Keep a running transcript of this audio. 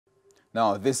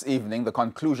Now, this evening, the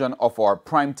conclusion of our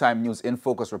Primetime News in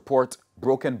Focus report,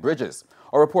 Broken Bridges.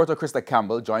 Our reporter, Krista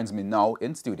Campbell, joins me now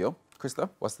in studio. Krista,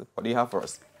 what do you have for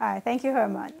us? All right, thank you,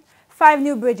 Herman. 5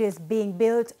 new bridges being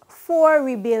built, 4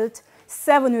 rebuilt,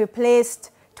 7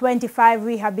 replaced, 25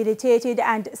 rehabilitated,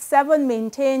 and 7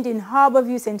 maintained in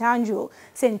Harborview, St. Andrew,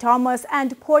 St. Thomas,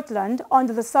 and Portland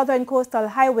under the Southern Coastal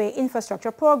Highway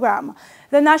Infrastructure Program.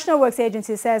 The National Works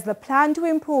Agency says the plan to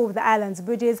improve the island's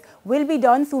bridges will be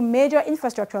done through major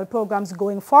infrastructural programs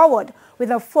going forward,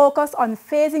 with a focus on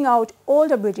phasing out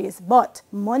older bridges, but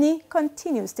money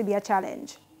continues to be a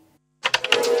challenge.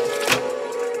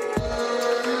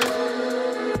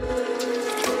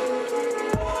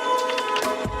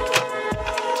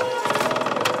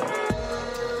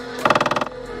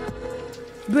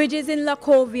 Bridges in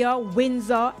Lacovia,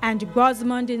 Windsor and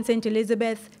Grosmont in St.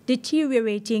 Elizabeth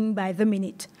deteriorating by the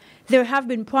minute. There have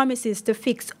been promises to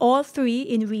fix all 3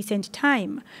 in recent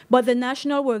time, but the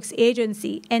National Works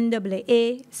Agency,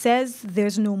 NAA, says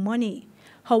there's no money.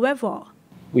 However,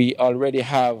 we already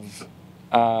have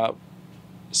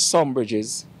some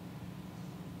bridges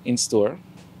in store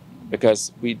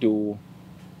because we do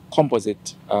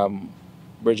composite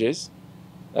bridges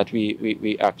that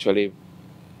we actually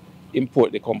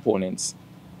import the components,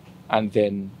 and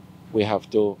then we have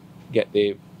to get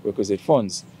the requisite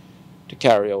funds to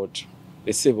carry out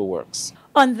the civil works.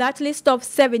 On that list of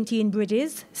 17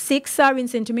 bridges, 6 are in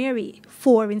St. Mary,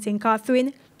 4 in St.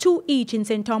 Catherine, 2 each in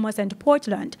St. Thomas and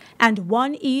Portland, and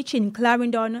 1 each in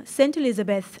Clarendon, St.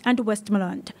 Elizabeth and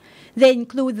Westmoreland. They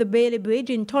include the Bailey Bridge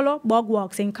in Tullow,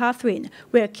 Bogwalk, St. Catherine,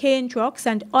 where cane trucks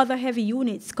and other heavy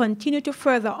units continue to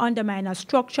further undermine a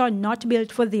structure not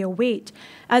built for their weight,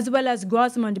 as well as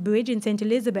Grosmont Bridge in St.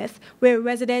 Elizabeth, where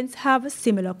residents have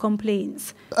similar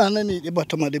complaints. Underneath the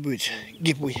bottom of the bridge,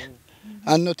 give way.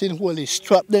 And nothing holy.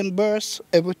 Strap them burst,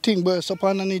 everything bursts up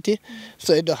underneath it,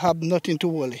 so it don't have nothing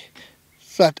to holy.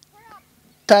 So at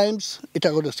times, it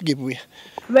will just give way.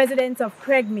 Residents of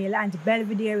Craigmill and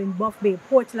Belvedere in Buff Bay,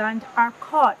 Portland are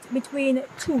caught between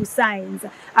 2 signs.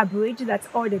 A bridge that's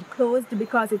ordered closed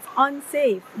because it's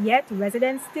unsafe, yet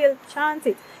residents still chant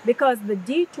it because the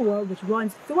detour which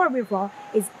runs through a river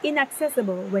is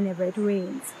inaccessible whenever it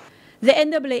rains. The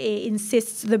NAA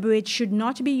insists the bridge should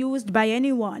not be used by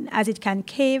anyone as it can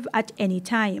cave at any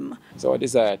time. So I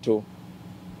desire to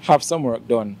have some work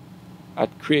done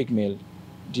at Craigmill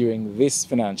during this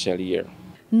financial year.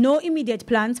 No immediate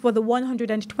plans for the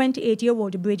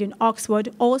 128-year-old bridge in Oxford,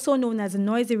 also known as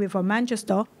Noisy River,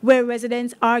 Manchester, where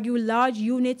residents argue large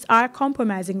units are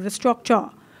compromising the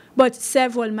structure. But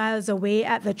several miles away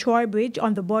at the Troy Bridge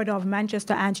on the border of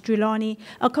Manchester and Trelawney,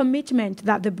 a commitment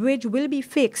that the bridge will be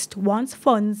fixed once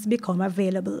funds become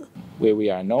available. Where we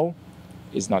are now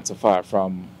is not so far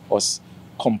from us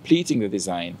completing the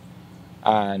design,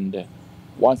 and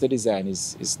once the design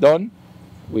is done,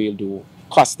 we'll do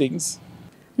costings.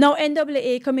 Now,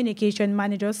 NAA Communication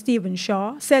Manager Stephen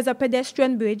Shaw says a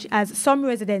pedestrian bridge, as some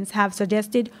residents have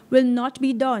suggested, will not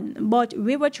be done, but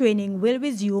river training will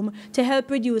resume to help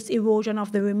reduce erosion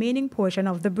of the remaining portion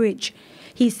of the bridge.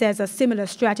 He says a similar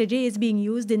strategy is being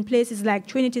used in places like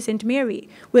Trinity St. Mary,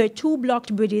 where 2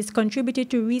 blocked bridges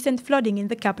contributed to recent flooding in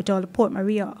the capital, Port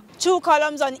Maria. 2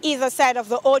 columns on either side of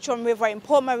the Outram River in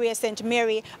Port Maria, St.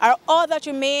 Mary, are all that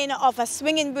remain of a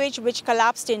swinging bridge which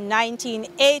collapsed in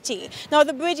 1980. Now,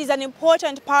 the bridge is an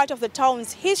important part of the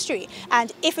town's history,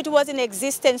 and if it was in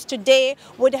existence today,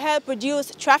 would help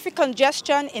reduce traffic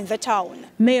congestion in the town.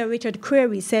 Mayor Richard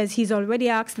Creary says he's already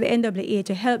asked the NAA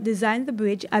to help design the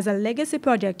bridge as a legacy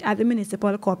project at the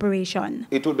municipal corporation.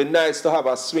 It would be nice to have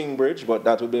a swing bridge, but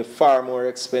that would be far more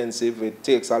expensive. It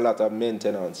takes a lot of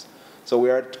maintenance. So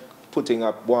we are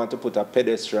want to put a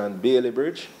pedestrian Bailey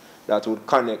Bridge that would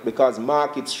connect, because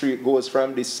Market Street goes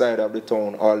from this side of the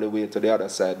town all the way to the other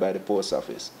side by the post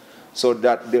office. So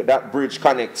that bridge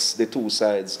connects the 2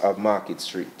 sides of Market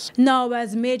Street. Now,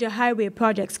 as major highway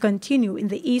projects continue in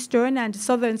the eastern and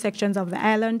southern sections of the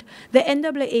island, the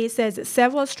NAA says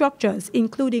several structures,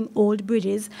 including old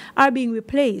bridges, are being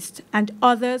replaced and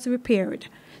others repaired.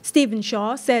 Stephen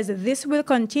Shaw says this will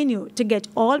continue to get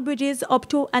all bridges up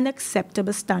to an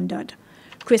acceptable standard.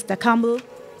 Krista Campbell,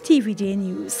 TVJ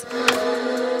News.